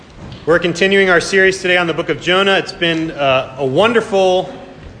We're continuing our series today on the book of Jonah. It's been a wonderful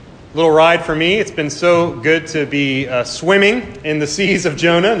little ride for me. It's been so good to be swimming in the seas of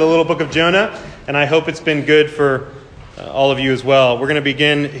Jonah, the little book of Jonah, and I hope it's been good for all of you as well. We're going to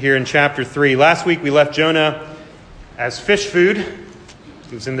begin here in chapter 3. Last week we left Jonah as fish food.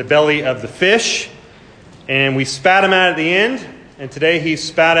 He was in the belly of the fish, and we spat him out at the end, and today he's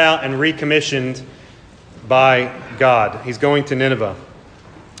spat out and recommissioned by God. He's going to Nineveh.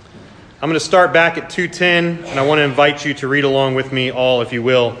 I'm going to start back at 2:10, and I want to invite you to read along with me all, if you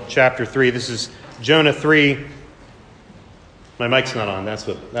will, chapter 3. This is Jonah 3. My mic's not on. That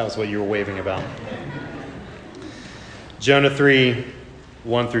was what you were waving about. Jonah 3,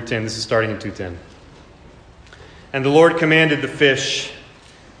 1 through 10. This is starting in 2:10. And the Lord commanded the fish,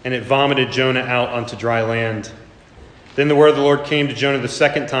 and it vomited Jonah out onto dry land. Then the word of the Lord came to Jonah the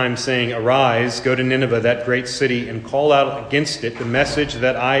second time, saying, Arise, go to Nineveh, that great city, and call out against it the message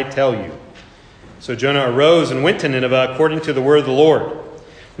that I tell you. So Jonah arose and went to Nineveh according to the word of the Lord.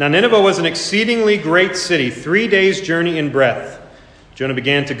 Now Nineveh was an exceedingly great city, 3 days' journey in breadth. Jonah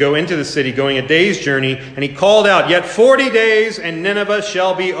began to go into the city, going a day's journey, and he called out, Yet 40 days, and Nineveh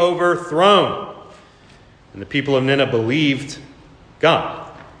shall be overthrown. And the people of Nineveh believed God.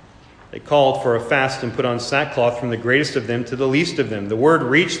 They called for a fast and put on sackcloth from the greatest of them to the least of them. The word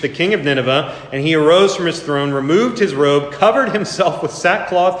reached the king of Nineveh, and he arose from his throne, removed his robe, covered himself with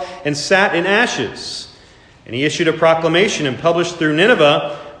sackcloth, and sat in ashes. And he issued a proclamation and published through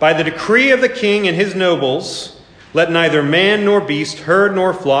Nineveh, by the decree of the king and his nobles, Let neither man nor beast, herd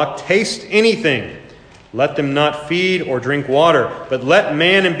nor flock taste anything. Let them not feed or drink water, but let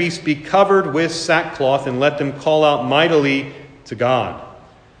man and beast be covered with sackcloth, and let them call out mightily to God.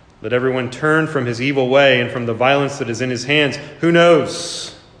 Let everyone turn from his evil way and from the violence that is in his hands. Who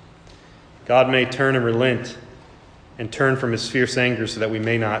knows? God may turn and relent and turn from his fierce anger so that we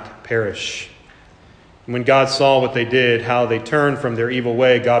may not perish. And when God saw what they did, how they turned from their evil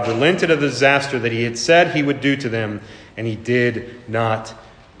way, God relented of the disaster that he had said he would do to them, and he did not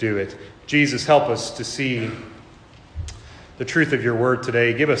do it. Jesus, help us to see the truth of your word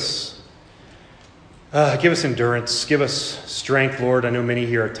today. Give us endurance. Give us strength, Lord. I know many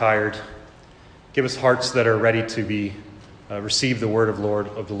here are tired. Give us hearts that are ready to receive the word of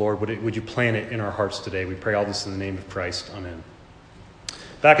the Lord. Would you plant it in our hearts today? We pray all this in the name of Christ. Amen.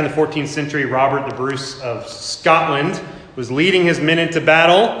 Back in the 14th century, Robert the Bruce of Scotland was leading his men into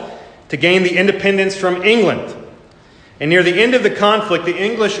battle to gain the independence from England. And near the end of the conflict, the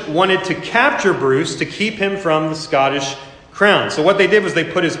English wanted to capture Bruce to keep him from the Scottish crown. So what they did was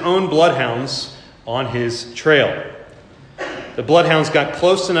they put his own bloodhounds on his trail. The bloodhounds got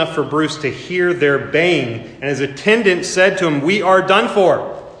close enough for Bruce to hear their baying, and his attendant said to him, We are done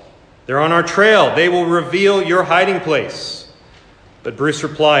for. They're on our trail. They will reveal your hiding place. But Bruce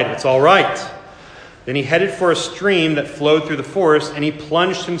replied, It's all right. Then he headed for a stream that flowed through the forest, and he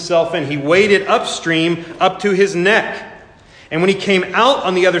plunged himself in. He waded upstream up to his neck. And when he came out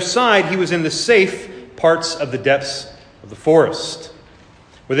on the other side, he was in the safe parts of the depths of the forest.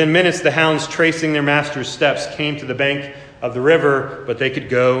 Within minutes, the hounds, tracing their master's steps, came to the bank of the river, but they could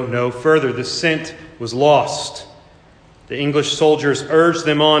go no further. The scent was lost. The English soldiers urged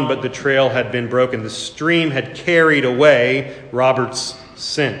them on, but the trail had been broken. The stream had carried away Robert's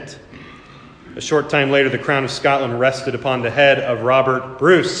scent. A short time later, the crown of Scotland rested upon the head of Robert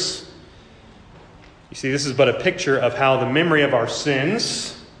Bruce. You see, this is but a picture of how the memory of our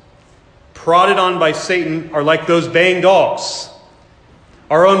sins, prodded on by Satan, are like those baying dogs.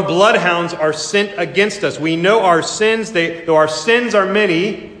 Our own bloodhounds are sent against us. We know our sins. Though our sins are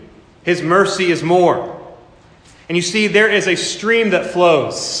many, his mercy is more. And you see, there is a stream that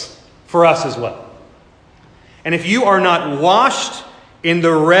flows for us as well. And if you are not washed in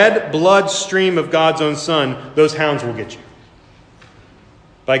the red blood stream of God's own Son, those hounds will get you.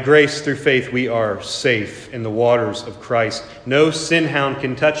 By grace through faith, we are safe in the waters of Christ. No sin hound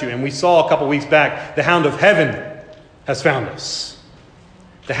can touch you. And we saw a couple weeks back, the hound of heaven has found us.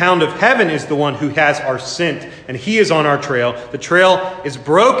 The hound of heaven is the one who has our scent, and he is on our trail. The trail is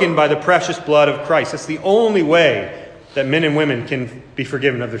broken by the precious blood of Christ. That's the only way that men and women can be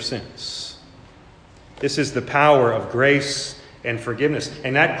forgiven of their sins. This is the power of grace and forgiveness.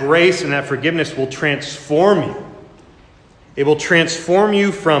 And that grace and that forgiveness will transform you. It will transform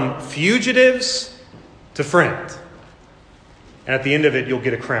you from fugitives to friend. And at the end of it, you'll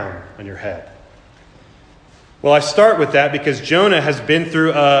get a crown on your head. Well, I start with that because Jonah has been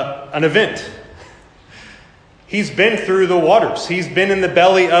through an event. He's been through the waters. He's been in the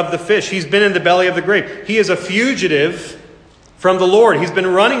belly of the fish. He's been in the belly of the grave. He is a fugitive from the Lord. He's been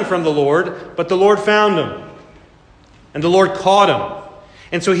running from the Lord, but the Lord found him. And the Lord caught him.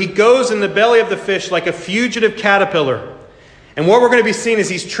 And so he goes in the belly of the fish like a fugitive caterpillar. And what we're going to be seeing is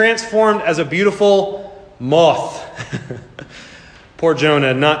he's transformed as a beautiful moth. Poor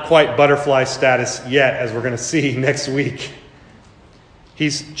Jonah, not quite butterfly status yet, as we're going to see next week.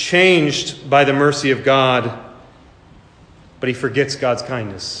 He's changed by the mercy of God, but he forgets God's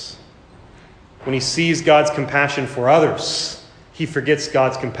kindness. When he sees God's compassion for others, he forgets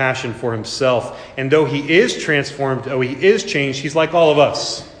God's compassion for himself. And though he is transformed, though he is changed, he's like all of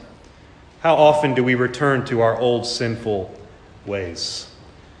us. How often do we return to our old sinful ways?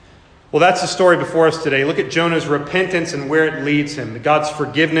 Well, that's the story before us today. Look at Jonah's repentance and where it leads him. God's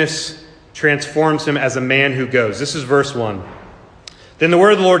forgiveness transforms him as a man who goes. This is verse 1. Then the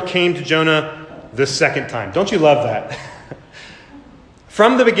word of the Lord came to Jonah the second time. Don't you love that?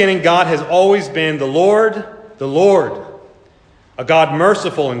 From the beginning, God has always been the Lord, a God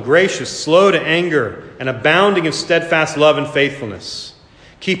merciful and gracious, slow to anger, and abounding in steadfast love and faithfulness,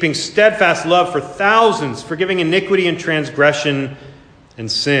 keeping steadfast love for thousands, forgiving iniquity and transgression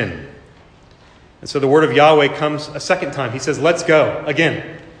and sin. And so the word of Yahweh comes a second time. He says, let's go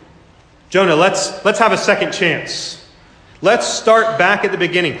again. Jonah, let's have a second chance. Let's start back at the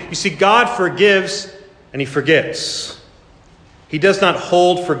beginning. You see, God forgives and he forgets. He does not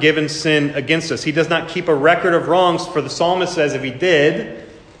hold forgiven sin against us. He does not keep a record of wrongs, for the psalmist says if he did,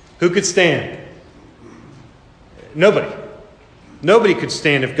 who could stand? Nobody. Nobody could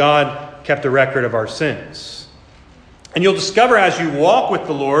stand if God kept a record of our sins. And you'll discover as you walk with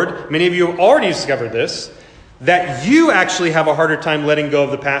the Lord, many of you have already discovered this, that you actually have a harder time letting go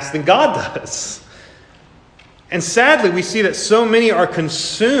of the past than God does. And sadly, we see that so many are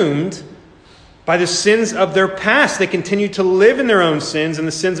consumed by the sins of their past. They continue to live in their own sins and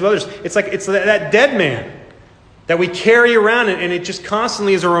the sins of others. It's like it's that dead man that we carry around, and it just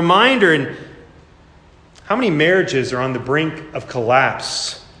constantly is a reminder. And how many marriages are on the brink of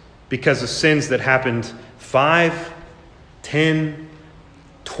collapse because of sins that happened 5, 10,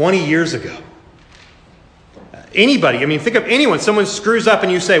 20 years ago? Anybody, I mean, think of anyone. Someone screws up and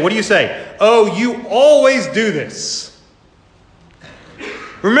you say, what do you say? Oh, you always do this.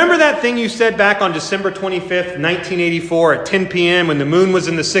 Remember that thing you said back on December 25th, 1984 at 10 p.m. when the moon was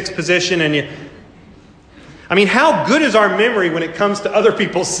in the 6th position I mean, how good is our memory when it comes to other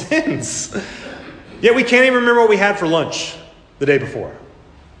people's sins? Yet we can't even remember what we had for lunch the day before.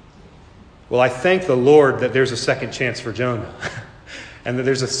 Well, I thank the Lord that there's a second chance for Jonah. And that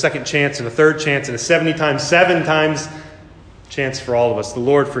there's a second chance and a third chance and a 70 times, 7 times chance for all of us. The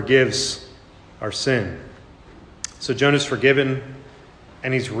Lord forgives our sin. So Jonah's forgiven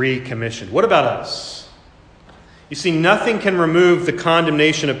and he's recommissioned. What about us? You see, nothing can remove the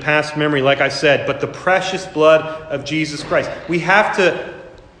condemnation of past memory, like I said, but the precious blood of Jesus Christ. We have to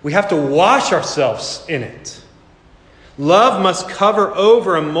wash ourselves in it. Love must cover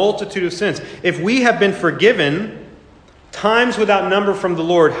over a multitude of sins. If we have been forgiven times without number from the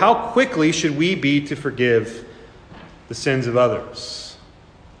Lord, how quickly should we be to forgive the sins of others?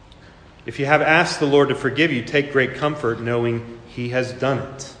 If you have asked the Lord to forgive you, take great comfort knowing he has done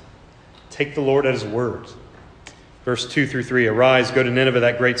it. Take the Lord at his word. Verse 2 through 3, arise, go to Nineveh,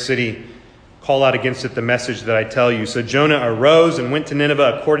 that great city. Call out against it the message that I tell you. So Jonah arose and went to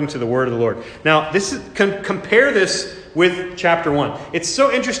Nineveh according to the word of the Lord. Now, compare this with chapter 1. It's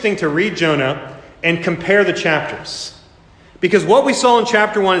so interesting to read Jonah and compare the chapters. Because what we saw in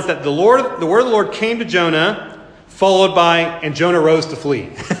chapter 1 is that the word of the Lord came to Jonah, followed by, and Jonah rose to flee.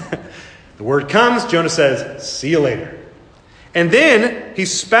 The word comes, Jonah says, see you later. And then he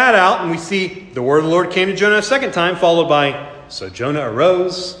spat out, and we see the word of the Lord came to Jonah a second time, followed by, so Jonah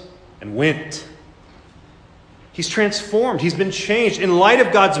arose and went. He's transformed. He's been changed. In light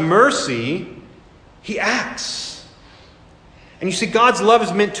of God's mercy, he acts. And you see, God's love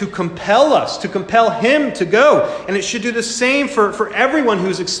is meant to compel us, to compel him to go. And it should do the same for everyone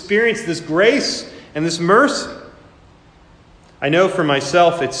who's experienced this grace and this mercy. I know for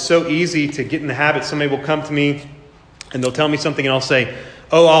myself, it's so easy to get in the habit. Somebody will come to me and they'll tell me something and I'll say,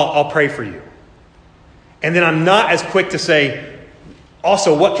 oh, I'll pray for you. And then I'm not as quick to say,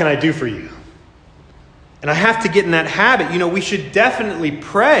 also, what can I do for you? And I have to get in that habit. You know, we should definitely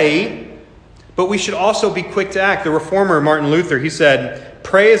pray, but we should also be quick to act. The reformer, Martin Luther, he said,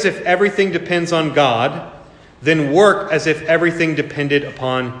 pray as if everything depends on God, then work as if everything depended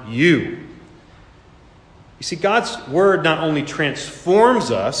upon you. You see, God's word not only transforms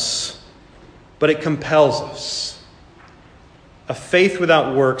us, but it compels us. A faith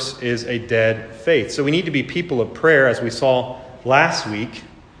without works is a dead faith. So we need to be people of prayer, as we saw last week,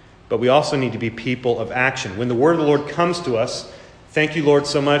 but we also need to be people of action. When the word of the Lord comes to us, thank you, Lord,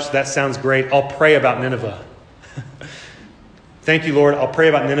 so much. That sounds great. I'll pray about Nineveh. Thank you, Lord. I'll pray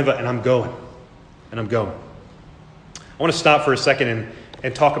about Nineveh, and I'm going. And I'm going. I want to stop for a second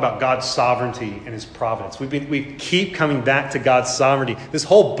and talk about God's sovereignty and his providence. We keep coming back to God's sovereignty. This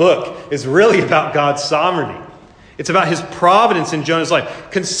whole book is really about God's sovereignty. It's about his providence in Jonah's life.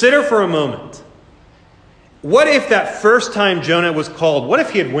 Consider for a moment, what if that first time Jonah was called, what if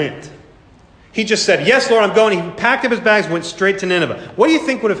he had went? He just said, yes, Lord, I'm going. He packed up his bags and went straight to Nineveh. What do you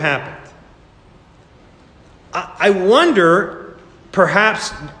think would have happened? I wonder,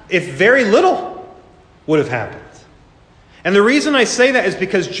 perhaps, if very little would have happened. And the reason I say that is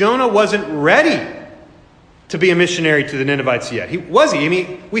because Jonah wasn't ready to be a missionary to the Ninevites yet. Was he? I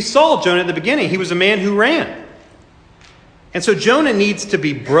mean, we saw Jonah at the beginning. He was a man who ran. And so Jonah needs to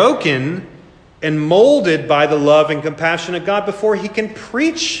be broken and molded by the love and compassion of God before he can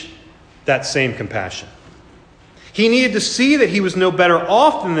preach that same compassion. He needed to see that he was no better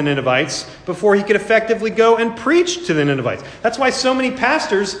off than the Ninevites before he could effectively go and preach to the Ninevites. That's why so many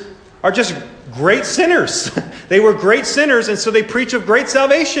pastors are just great sinners. They were great sinners, and so they preach of great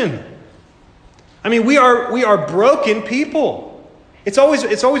salvation. I mean, we are broken people. It's always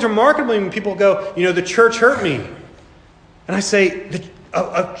remarkable when people go, the church hurt me. And I say,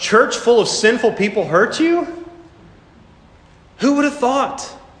 a church full of sinful people hurt you? Who would have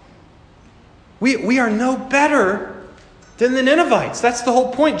thought? We are no better than the Ninevites. That's the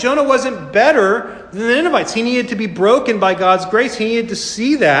whole point. Jonah wasn't better than the Ninevites. He needed to be broken by God's grace. He needed to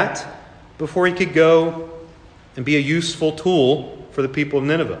see that before he could go and be a useful tool for the people of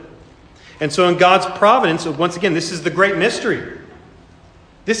Nineveh. And so in God's providence, once again, this is the great mystery.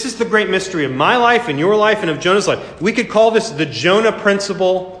 This is the great mystery of my life and your life and of Jonah's life. We could call this the Jonah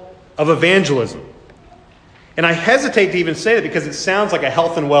principle of evangelism. And I hesitate to even say that because it sounds like a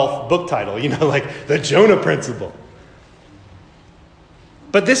health and wealth book title, like the Jonah principle.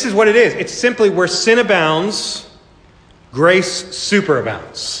 But this is what it is. It's simply where sin abounds, grace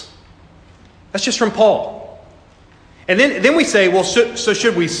superabounds. That's just from Paul. And then we say, well, so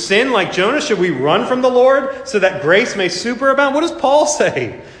should we sin like Jonah? Should we run from the Lord so that grace may superabound? What does Paul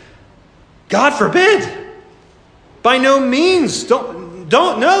say? God forbid. By no means. Don't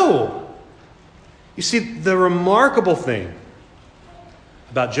know. You see, the remarkable thing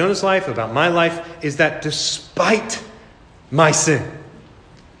about Jonah's life, about my life, is that despite my sin,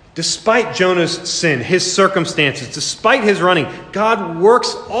 despite Jonah's sin, his circumstances, despite his running, God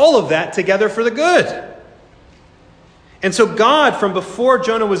works all of that together for the good. And so God, from before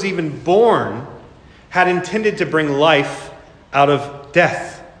Jonah was even born, had intended to bring life out of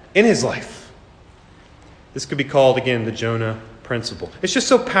death in his life. This could be called, again, the Jonah principle. It's just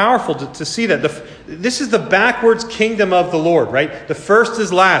so powerful to see that. This is the backwards kingdom of the Lord, right? The first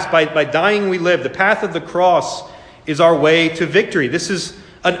is last. By dying we live. The path of the cross is our way to victory. This is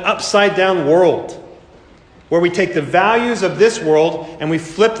an upside down world where we take the values of this world and we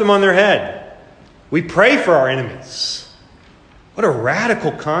flip them on their head. We pray for our enemies. What a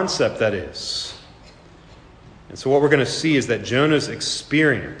radical concept that is. And so what we're going to see is that Jonah's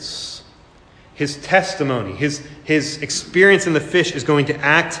experience, his testimony, his experience in the fish is going to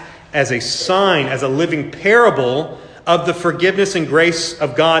act as a sign, as a living parable of the forgiveness and grace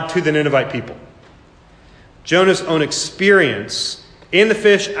of God to the Ninevite people. Jonah's own experience in the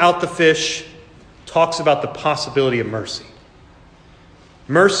fish, out the fish, talks about the possibility of mercy.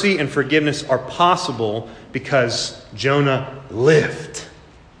 Mercy and forgiveness are possible because Jonah lived.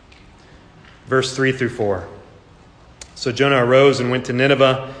 Verse 3 through 4. So Jonah arose and went to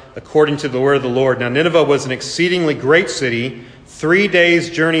Nineveh according to the word of the Lord. Now Nineveh was an exceedingly great city, 3 days'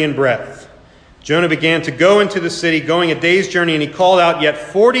 journey in breadth. Jonah began to go into the city, going a day's journey, and he called out, "Yet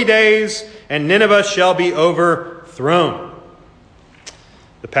 40 days, and Nineveh shall be overthrown."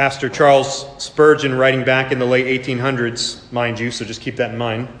 The pastor Charles Spurgeon, writing back in the late 1800s, mind you, so just keep that in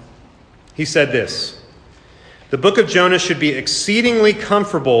mind, he said this: "The book of Jonah should be exceedingly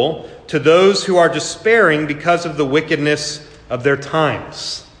comfortable to those who are despairing because of the wickedness of their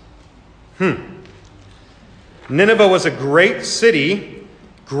times." Nineveh was a great city,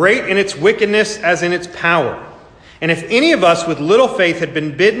 great in its wickedness as in its power. And if any of us with little faith had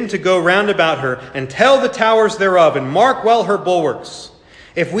been bidden to go round about her and tell the towers thereof and mark well her bulwarks,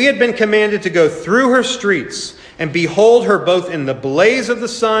 if we had been commanded to go through her streets and behold her both in the blaze of the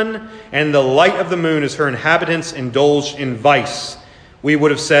sun and the light of the moon as her inhabitants indulged in vice, we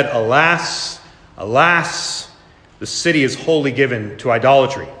would have said, "Alas, alas, the city is wholly given to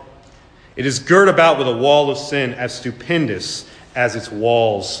idolatry. It is girt about with a wall of sin as stupendous as its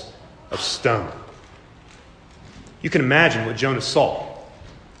walls of stone." You can imagine what Jonah saw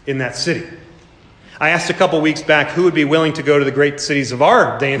in that city. I asked a couple weeks back who would be willing to go to the great cities of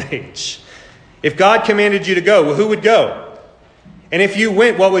our day and age. If God commanded you to go, well, who would go? And if you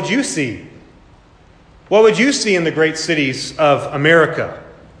went, what would you see? What would you see in the great cities of America?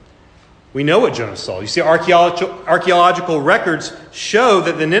 We know what Jonah saw. You see, archaeological records show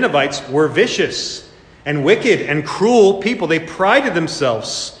that the Ninevites were vicious and wicked and cruel people. They prided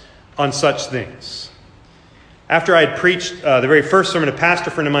themselves on such things. After I had preached the very first sermon, a pastor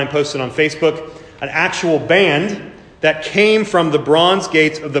friend of mine posted on Facebook an actual band that came from the bronze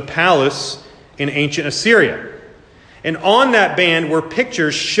gates of the palace in ancient Assyria. And on that band were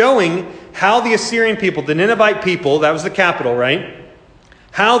pictures showing how the Assyrian people, the Ninevite people, that was the capital, right?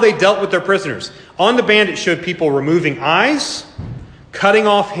 How they dealt with their prisoners. On the band it showed people removing eyes, cutting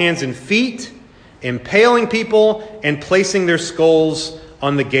off hands and feet, impaling people, and placing their skulls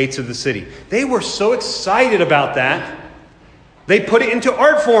on the gates of the city. They were so excited about that, they put it into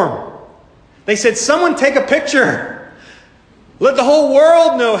art form. They said, someone take a picture. Let the whole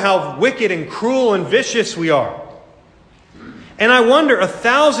world know how wicked and cruel and vicious we are. And I wonder,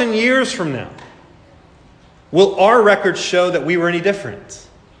 1,000 years from now, will our records show that we were any different?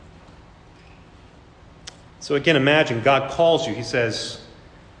 So again, imagine God calls you. He says,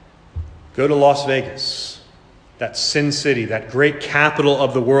 go to Las Vegas, that sin city, that great capital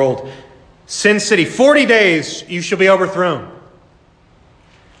of the world. Sin city, 40 days you shall be overthrown.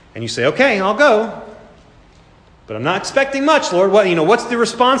 And you say, okay, I'll go. But I'm not expecting much, Lord. What's the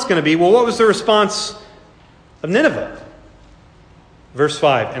response going to be? Well, what was the response of Nineveh? Verse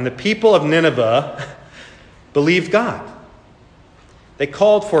 5, and the people of Nineveh believed God. They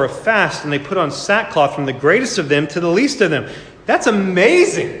called for a fast and they put on sackcloth from the greatest of them to the least of them. That's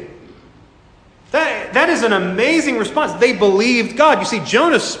amazing. That is an amazing response. They believed God. You see,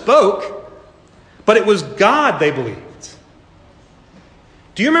 Jonah spoke, but it was God they believed.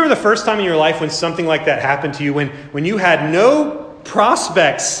 Do you remember the first time in your life when something like that happened to you, when you had no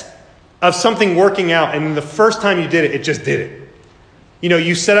prospects of something working out, and the first time you did it, it just did it?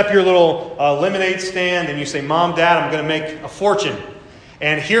 You set up your little lemonade stand and you say, Mom, Dad, I'm going to make a fortune.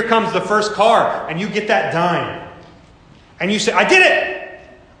 And here comes the first car, and you get that dime. And you say, I did it!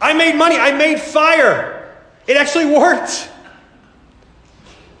 I made money! I made fire! It actually worked!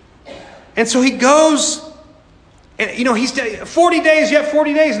 And so he goes, and he's 40 days, you have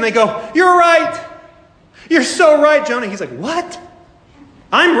 40 days. And they go, you're right! You're so right, Jonah. He's like, what?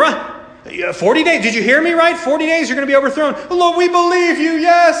 I'm right. 40 days. Did you hear me right? 40 days, you're going to be overthrown. Oh, Lord, we believe you,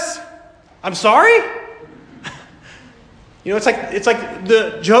 yes! I'm sorry? It's like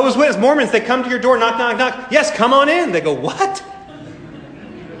the Jehovah's Witness, Mormons, they come to your door, knock, knock, knock. Yes, come on in. They go, what?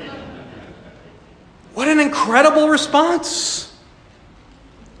 What an incredible response.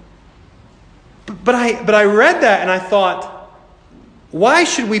 But I read that and I thought, why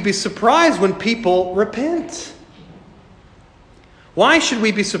should we be surprised when people repent? Why should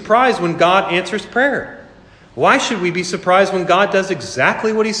we be surprised when God answers prayer? Why should we be surprised when God does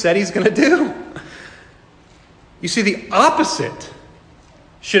exactly what he said he's going to do? You see, the opposite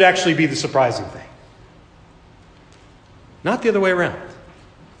should actually be the surprising thing. Not the other way around.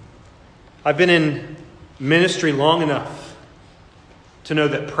 I've been in ministry long enough to know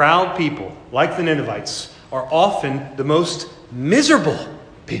that proud people, like the Ninevites, are often the most miserable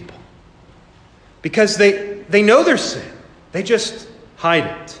people. Because they know their sin. They just hide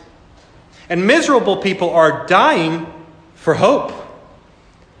it. And miserable people are dying for hope.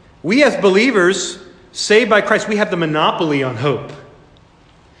 We as believers, saved by Christ, we have the monopoly on hope.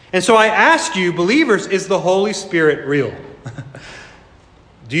 And so I ask you, believers, is the Holy Spirit real?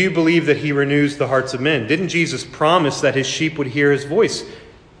 Do you believe that he renews the hearts of men? Didn't Jesus promise that his sheep would hear his voice?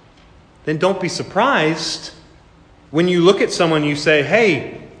 Then don't be surprised when you look at someone and you say,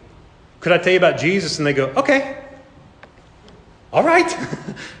 hey, could I tell you about Jesus? And they go, okay. All right.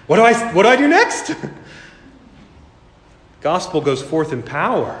 What do I do next? Gospel goes forth in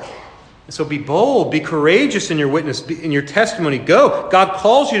power. So be bold, be courageous in your witness, in your testimony. Go. God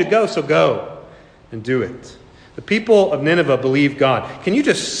calls you to go, so go and do it. The people of Nineveh believed God. Can you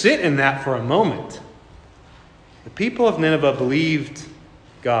just sit in that for a moment? The people of Nineveh believed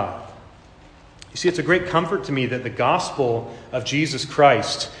God. You see, it's a great comfort to me that the gospel of Jesus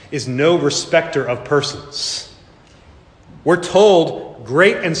Christ is no respecter of persons. We're told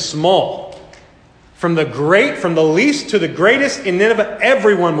great and small. From the least to the greatest in Nineveh,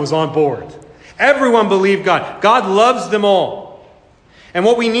 everyone was on board. Everyone believed God. God loves them all. And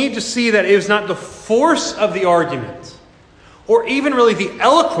what we need to see that is not the force of the argument, or even really the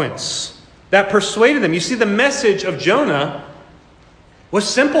eloquence that persuaded them. You see, the message of Jonah was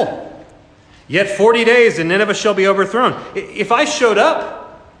simple. Yet 40 days and Nineveh shall be overthrown. If I showed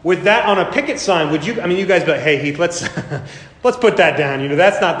up with that on a picket sign, would you? I mean, you guys be like, hey, Heath, let's put that down.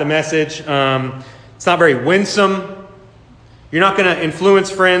 That's not the message. It's not very winsome. You're not going to influence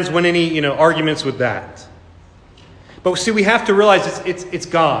friends, win any, arguments with that. But see, we have to realize it's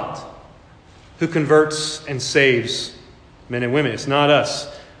God who converts and saves men and women. It's not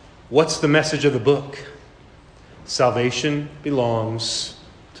us. What's the message of the book? Salvation belongs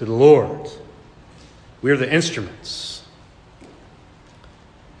to the Lord. We are the instruments.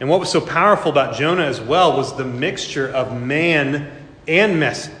 And what was so powerful about Jonah as well was the mixture of man and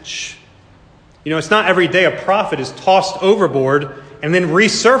message. It's not every day a prophet is tossed overboard and then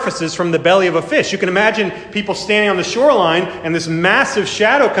resurfaces from the belly of a fish. You can imagine people standing on the shoreline and this massive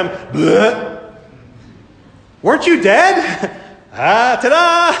shadow comes. Weren't you dead?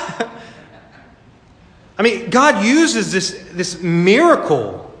 Ta-da! God uses this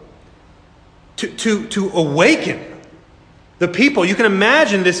miracle to awaken the people. You can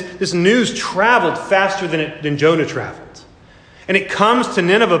imagine this news traveled faster than Jonah traveled. And it comes to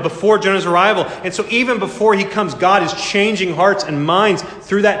Nineveh before Jonah's arrival. And so even before he comes, God is changing hearts and minds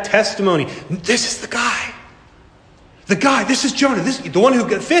through that testimony. This is the guy. This is Jonah. The one who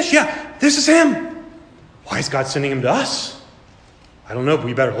got fish? Yeah, this is him. Why is God sending him to us? I don't know, but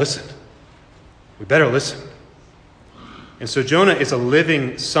we better listen. We better listen. And so Jonah is a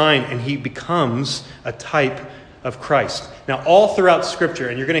living sign, and he becomes a type of Christ. Now, all throughout Scripture,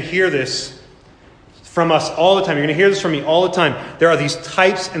 and you're going to hear this from us all the time. You're going to hear this from me all the time. There are these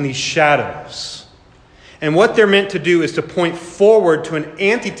types and these shadows. And what they're meant to do is to point forward to an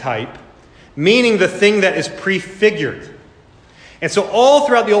antitype, meaning the thing that is prefigured. And so all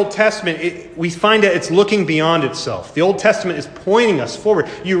throughout the Old Testament, we find that it's looking beyond itself. The Old Testament is pointing us forward.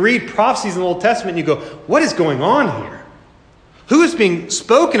 You read prophecies in the Old Testament and you go, what is going on here? Who is being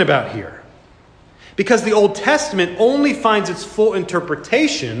spoken about here? Because the Old Testament only finds its full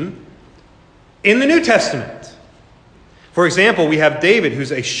interpretation in the New Testament. For example, we have David,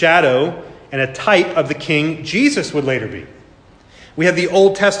 who's a shadow and a type of the king Jesus would later be. We have the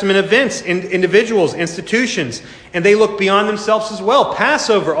Old Testament events, individuals, institutions, and they look beyond themselves as well.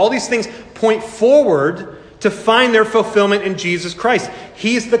 Passover, all these things point forward to find their fulfillment in Jesus Christ.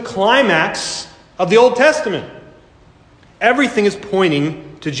 He's the climax of the Old Testament. Everything is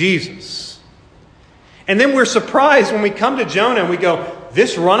pointing to Jesus. And then we're surprised when we come to Jonah and we go,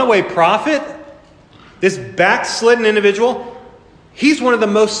 this runaway prophet, this backslidden individual, he's one of the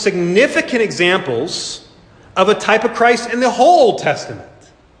most significant examples of a type of Christ in the whole Old Testament.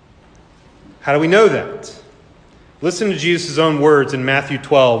 How do we know that? Listen to Jesus' own words in Matthew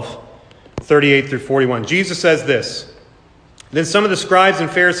 12, 38 through 41. Jesus says this, "Then some of the scribes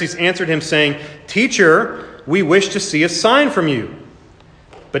and Pharisees answered him, saying, 'Teacher, we wish to see a sign from you.'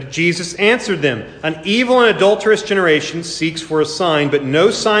 But Jesus answered them, 'An evil and adulterous generation seeks for a sign, but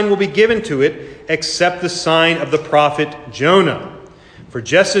no sign will be given to it except the sign of the prophet Jonah. For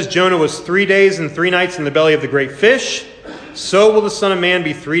just as Jonah was 3 days and 3 nights in the belly of the great fish, so will the Son of Man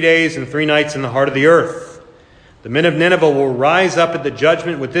be 3 days and 3 nights in the heart of the earth. The men of Nineveh will rise up at the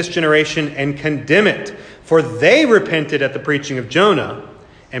judgment with this generation and condemn it, for they repented at the preaching of Jonah,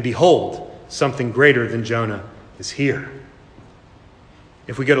 and behold, something greater than Jonah is here.'"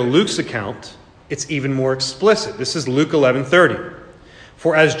 If we go to Luke's account, it's even more explicit. This is Luke 11:30.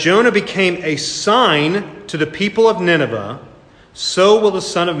 "For as Jonah became a sign to the people of Nineveh, so will the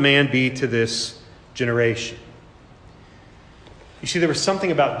Son of Man be to this generation." You see, there was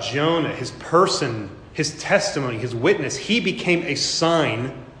something about Jonah, his person, his testimony, his witness. He became a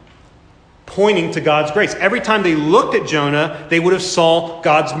sign pointing to God's grace. Every time they looked at Jonah, they would have saw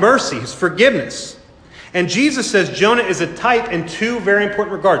God's mercy, his forgiveness. And Jesus says Jonah is a type in two very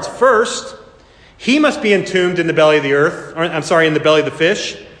important regards. First, he must be entombed in the belly of the earth. In the belly of the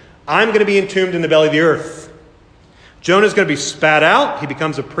fish. I'm going to be entombed in the belly of the earth. Jonah is going to be spat out. He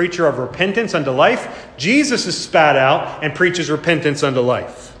becomes a preacher of repentance unto life. Jesus is spat out and preaches repentance unto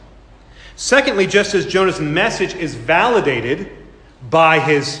life. Secondly, just as Jonah's message is validated by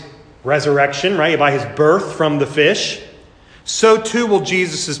his resurrection, right, by his birth from the fish, so too will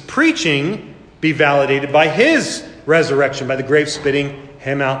Jesus' preaching be validated by his resurrection, by the grave spitting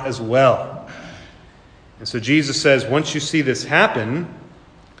him out as well. And so Jesus says, once you see this happen,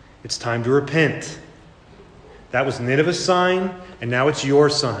 it's time to repent. That was Nineveh's sign, and now it's your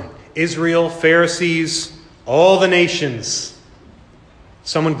sign. Israel, Pharisees, all the nations.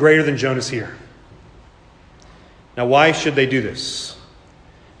 Someone greater than Jonah's here. Now, why should they do this?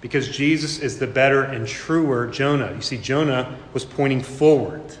 Because Jesus is the better and truer Jonah. You see, Jonah was pointing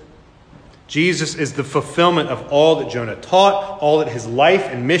forward. Jesus is the fulfillment of all that Jonah taught, all that his life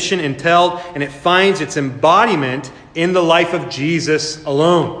and mission entailed, and it finds its embodiment in the life of Jesus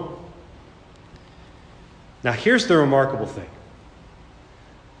alone. Now, here's the remarkable thing.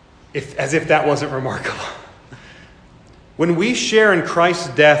 As if that wasn't remarkable. When we share in Christ's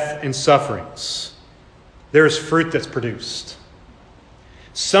death and sufferings, there is fruit that's produced.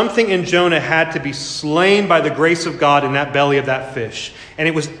 Something in Jonah had to be slain by the grace of God in that belly of that fish. And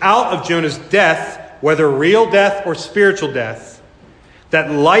it was out of Jonah's death, whether real death or spiritual death,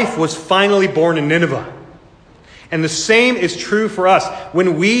 that life was finally born in Nineveh. And the same is true for us.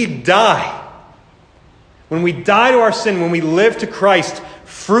 When we die to our sin, when we live to Christ,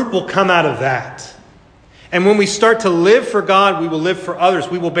 fruit will come out of that. And when we start to live for God, we will live for others.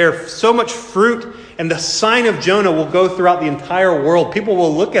 We will bear so much fruit, and the sign of Jonah will go throughout the entire world. People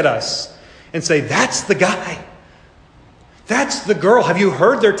will look at us and say, that's the guy. That's the girl. Have you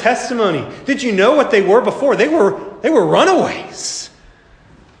heard their testimony? Did you know what they were before? They were runaways.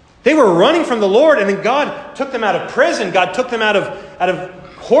 They were running from the Lord, and then God took them out of prison. God took them out of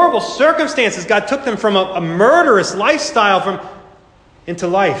horrible circumstances. God took them from a murderous lifestyle into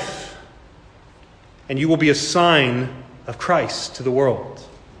life. And you will be a sign of Christ to the world.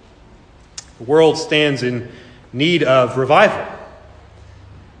 The world stands in need of revival.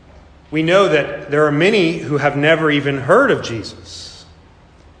 We know that there are many who have never even heard of Jesus.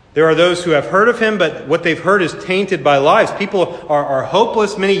 There are those who have heard of him, but what they've heard is tainted by lies. People are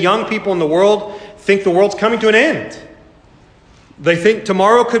hopeless. Many young people in the world think the world's coming to an end. They think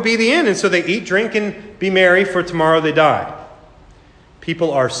tomorrow could be the end, and so they eat, drink, and be merry, for tomorrow they die.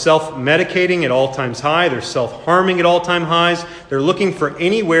 People are self-medicating at all times high. They're self-harming at all-time highs. They're looking for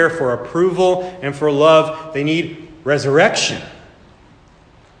anywhere for approval and for love. They need resurrection.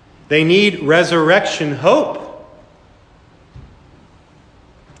 They need resurrection hope.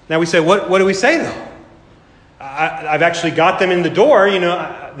 Now we say, what do we say though? I've actually got them in the door.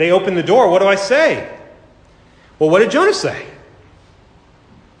 They open the door. What do I say? Well, what did Jonah say?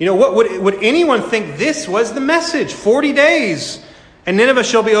 What would anyone think this was the message? 40 days. And Nineveh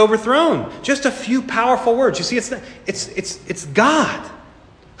shall be overthrown. Just a few powerful words. You see, it's God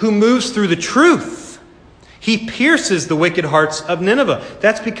who moves through the truth. He pierces the wicked hearts of Nineveh.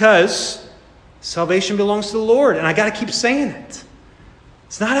 That's because salvation belongs to the Lord. And I got to keep saying it.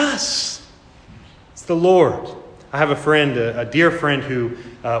 It's not us. It's the Lord. I have a friend, a dear friend, who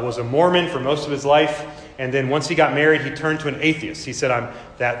was a Mormon for most of his life. And then once he got married, he turned to an atheist. He said,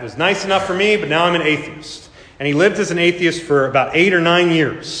 that was nice enough for me, but now I'm an atheist. And he lived as an atheist for about 8 or 9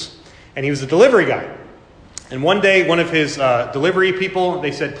 years. And he was a delivery guy. And one day, one of his delivery people,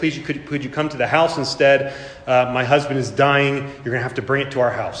 they said, please, could you come to the house instead? My husband is dying. You're going to have to bring it to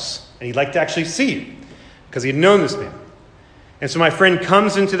our house. And he'd like to actually see you, because he had known this man. And so my friend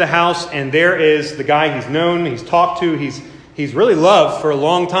comes into the house, and there is the guy he's known, he's talked to, he's really loved for a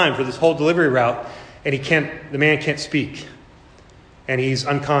long time for this whole delivery route. And the man can't speak. And he's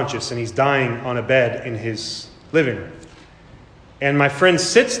unconscious, and he's dying on a bed in his living room. And my friend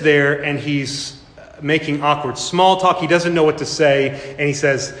sits there, and he's making awkward small talk. He doesn't know what to say. And he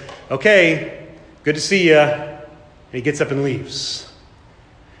says, okay, good to see you. And he gets up and leaves.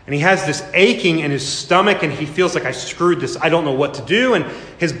 And he has this aching in his stomach, and he feels like, I screwed this. I don't know what to do. And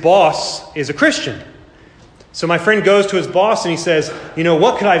his boss is a Christian. So my friend goes to his boss, and he says,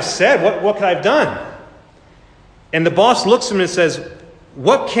 what could I have said? What could I have done? And the boss looks at him and says,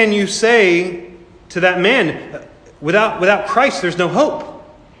 what can you say to that man? Without Christ, there's no hope.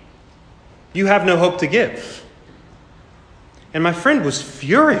 You have no hope to give. And my friend was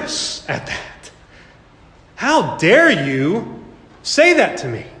furious at that. How dare you say that to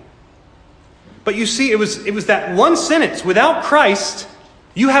me? But you see, it was that one sentence, without Christ,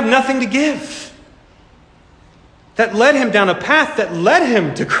 you have nothing to give, that led him down a path that led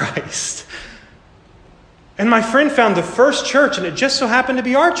him to Christ. And my friend found the first church, and it just so happened to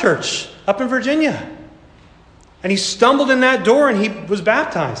be our church up in Virginia. And he stumbled in that door, and he was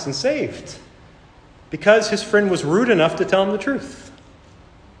baptized and saved because his friend was rude enough to tell him the truth.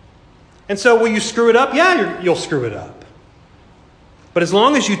 And so will you screw it up? Yeah, you'll screw it up. But as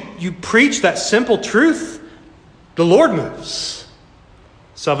long as you preach that simple truth, the Lord moves.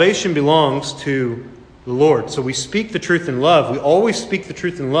 Salvation belongs to the Lord. So we speak the truth in love. We always speak the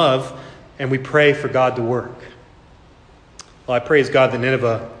truth in love, and we pray for God to work. Well, I praise God that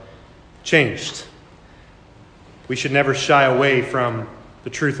Nineveh changed. We should never shy away from the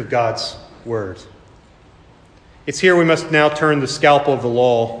truth of God's word. It's here we must now turn the scalpel of the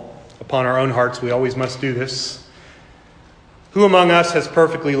law upon our own hearts. We always must do this. Who among us has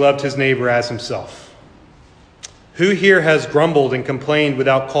perfectly loved his neighbor as himself? Who here has grumbled and complained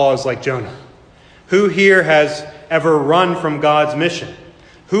without cause like Jonah? Who here has ever run from God's mission?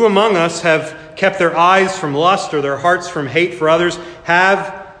 Who among us have kept their eyes from lust or their hearts from hate for others?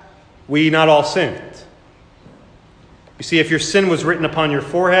 Have we not all sinned? You see, if your sin was written upon your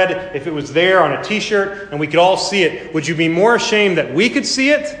forehead, if it was there on a t-shirt and we could all see it, would you be more ashamed that we could see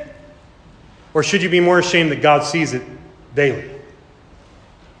it? Or should you be more ashamed that God sees it daily?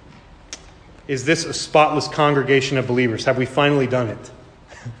 Is this a spotless congregation of believers? Have we finally done it?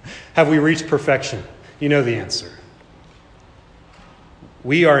 Have we reached perfection? You know the answer.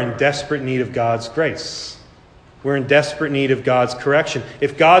 We are in desperate need of God's grace. We're in desperate need of God's correction.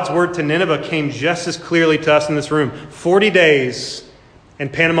 If God's word to Nineveh came just as clearly to us in this room, 40 days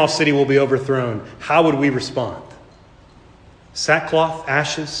and Panama City will be overthrown, how would we respond? Sackcloth,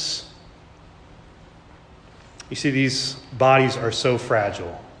 ashes? You see, these bodies are so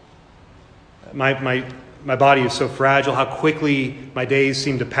fragile. My body is so fragile, how quickly my days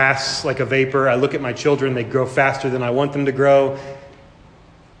seem to pass like a vapor. I look at my children, they grow faster than I want them to grow.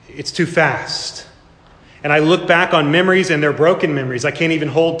 It's too fast. And I look back on memories, and they're broken memories. I can't even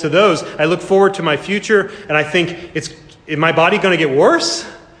hold to those. I look forward to my future, and I think, is my body going to get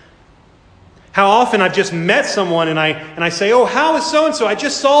worse? How often I've just met someone, and I say, oh, how is so-and-so? I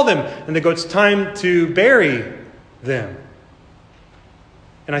just saw them. And they go, it's time to bury them.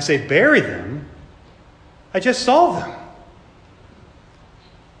 And I say, bury them? I just saw them.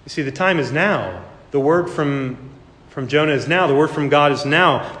 You see, the time is now. The word from Jonah is now. The word from God is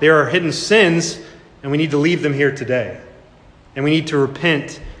now. There are hidden sins, and we need to leave them here today. And we need to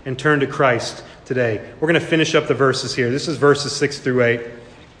repent and turn to Christ today. We're going to finish up the verses here. This is verses 6 through 8.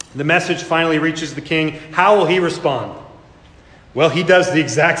 The message finally reaches the king. How will he respond? Well, he does the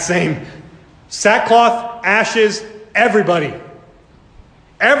exact same. Sackcloth, ashes, everybody.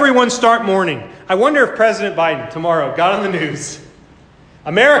 Everyone start mourning. I wonder if President Biden tomorrow got on the news.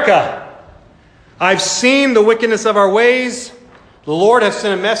 America, I've seen the wickedness of our ways. The Lord has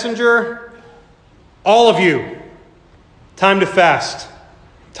sent a messenger. All of you, time to fast.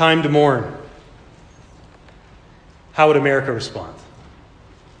 Time to mourn. How would America respond?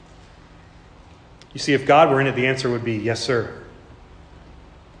 You see, if God were in it, the answer would be, yes, sir.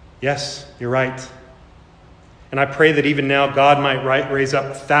 Yes, you're right. And I pray that even now God might raise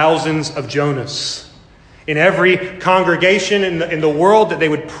up thousands of Jonahs in every congregation in the world, that they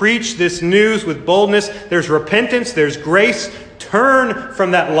would preach this news with boldness. There's repentance, there's grace. Turn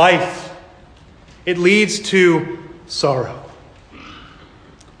from that life. It leads to sorrow.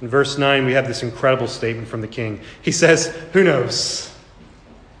 In verse 9, we have this incredible statement from the king. He says, who knows?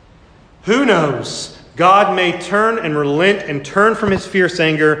 Who knows? God may turn and relent and turn from his fierce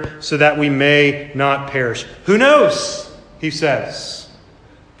anger so that we may not perish. Who knows? He says.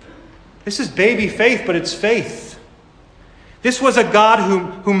 This is baby faith, but it's faith. This was a God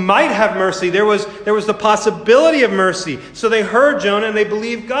who might have mercy. There was the possibility of mercy. So they heard Jonah and they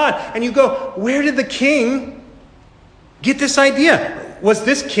believed God. And you go, where did the king get this idea? Was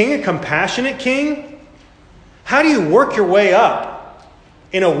this king a compassionate king? How do you work your way up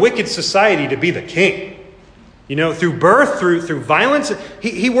in a wicked society to be the king? You know, through birth, through violence.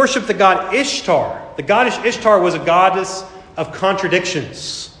 He worshipped the god Ishtar. The goddess Ishtar was a goddess of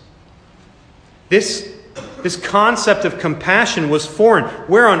contradictions. This concept of compassion was foreign.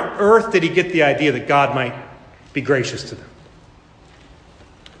 Where on earth did he get the idea that God might be gracious to them?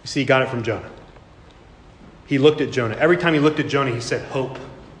 You see, he got it from Jonah. He looked at Jonah. Every time he looked at Jonah, he said, hope.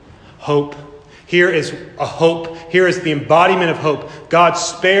 Hope. Here is a hope. Here is the embodiment of hope. God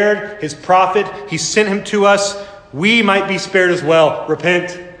spared his prophet. He sent him to us. We might be spared as well.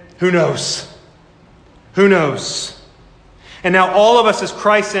 Repent. Who knows? Who knows? And now all of us as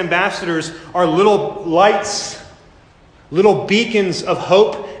Christ's ambassadors are little lights, little beacons of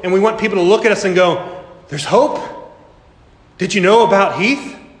hope. And we want people to look at us and go, there's hope. Did you know about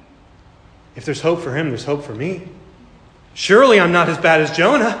Heath? If there's hope for him, there's hope for me. Surely I'm not as bad as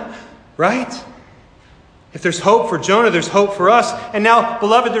Jonah, right? If there's hope for Jonah, there's hope for us. And now,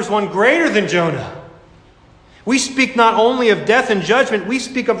 beloved, there's one greater than Jonah. We speak not only of death and judgment, we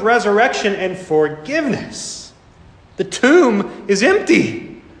speak of resurrection and forgiveness. The tomb is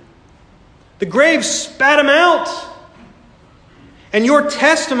empty. The grave spat him out. And your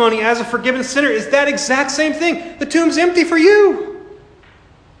testimony as a forgiven sinner is that exact same thing. The tomb's empty for you.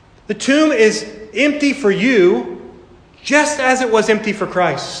 The tomb is empty for you just as it was empty for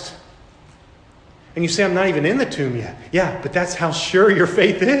Christ. And you say, I'm not even in the tomb yet. Yeah, but that's how sure your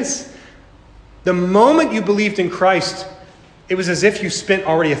faith is. The moment you believed in Christ, it was as if you spent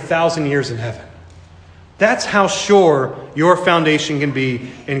already 1,000 years in heaven. That's how sure your foundation can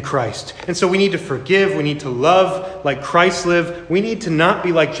be in Christ. And so we need to forgive. We need to love like Christ lived. We need to not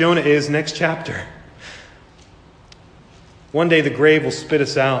be like Jonah is next chapter. One day the grave will spit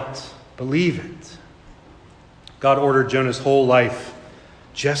us out. Believe it. God ordered Jonah's whole life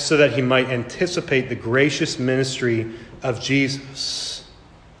just so that he might anticipate the gracious ministry of Jesus.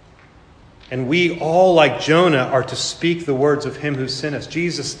 And we all, like Jonah, are to speak the words of him who sent us.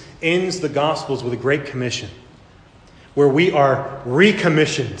 Jesus ends the Gospels with a great commission, where we are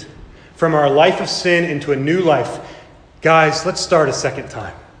recommissioned from our life of sin into a new life. Guys, let's start a second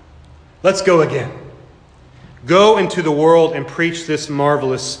time. Let's go again. Go into the world and preach this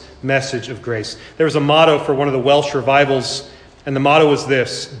marvelous message of grace. There was a motto for one of the Welsh revivals, and the motto was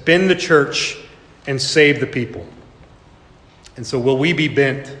this: bend the church and save the people. And so will we be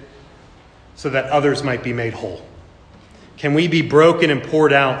bent so that others might be made whole? Can we be broken and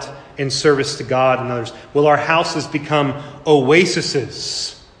poured out in service to God and others? Will our houses become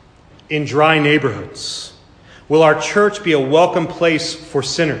oases in dry neighborhoods? Will our church be a welcome place for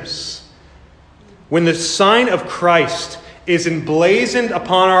sinners? When the sign of Christ is emblazoned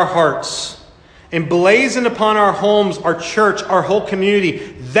upon our hearts, emblazoned upon our homes, our church, our whole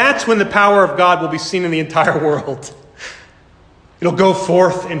community, that's when the power of God will be seen in the entire world. It'll go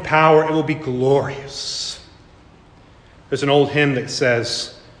forth in power. It will be glorious. There's an old hymn that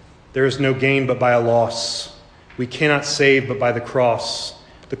says, "There is no gain but by a loss. We cannot save but by the cross.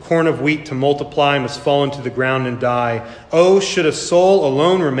 The corn of wheat to multiply must fall into the ground and die. Oh, should a soul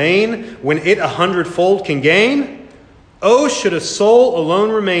alone remain when it 100-fold can gain? Oh, should a soul alone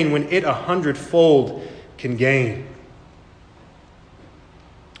remain when it 100-fold can gain?"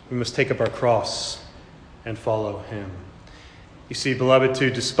 We must take up our cross and follow him. You see, beloved, to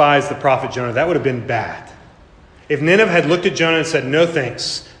despise the prophet Jonah, that would have been bad. If Nineveh had looked at Jonah and said, "No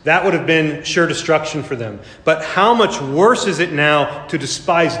thanks," that would have been sure destruction for them. But how much worse is it now to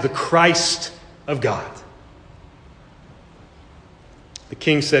despise the Christ of God? The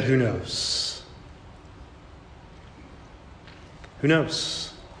king said, "Who knows?" Who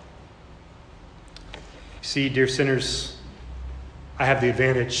knows? You see, dear sinners, I have the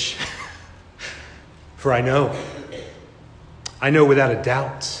advantage. For I know. I know without a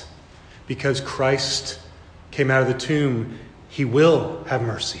doubt, because Christ came out of the tomb, he will have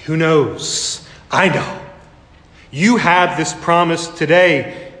mercy. Who knows? I know. You have this promise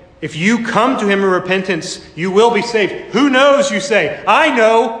today. If you come to him in repentance, you will be saved. Who knows, you say? I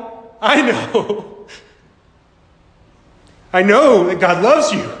know. I know. I know that God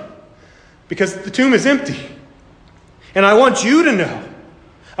loves you because the tomb is empty. And I want you to know.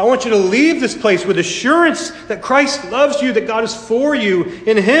 I want you to leave this place with assurance that Christ loves you, that God is for you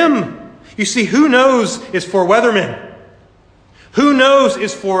in him. You see, who knows is for weathermen. Who knows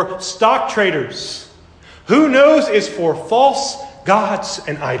is for stock traders. Who knows is for false gods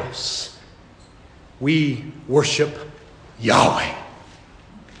and idols. We worship Yahweh.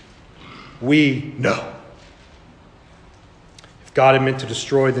 We know. If God had meant to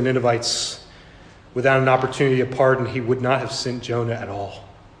destroy the Ninevites without an opportunity of pardon, he would not have sent Jonah at all.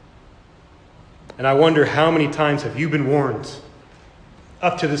 And I wonder, how many times have you been warned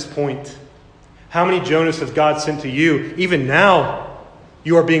up to this point? How many Jonahs has God sent to you? Even now,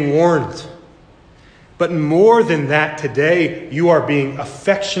 you are being warned. But more than that, today, you are being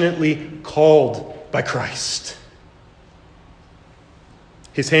affectionately called by Christ.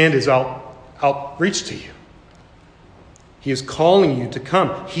 His hand is outreached to you. He is calling you to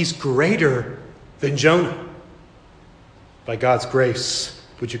come. He's greater than Jonah. By God's grace,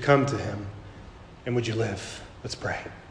 would you come to him and would you live? Let's pray.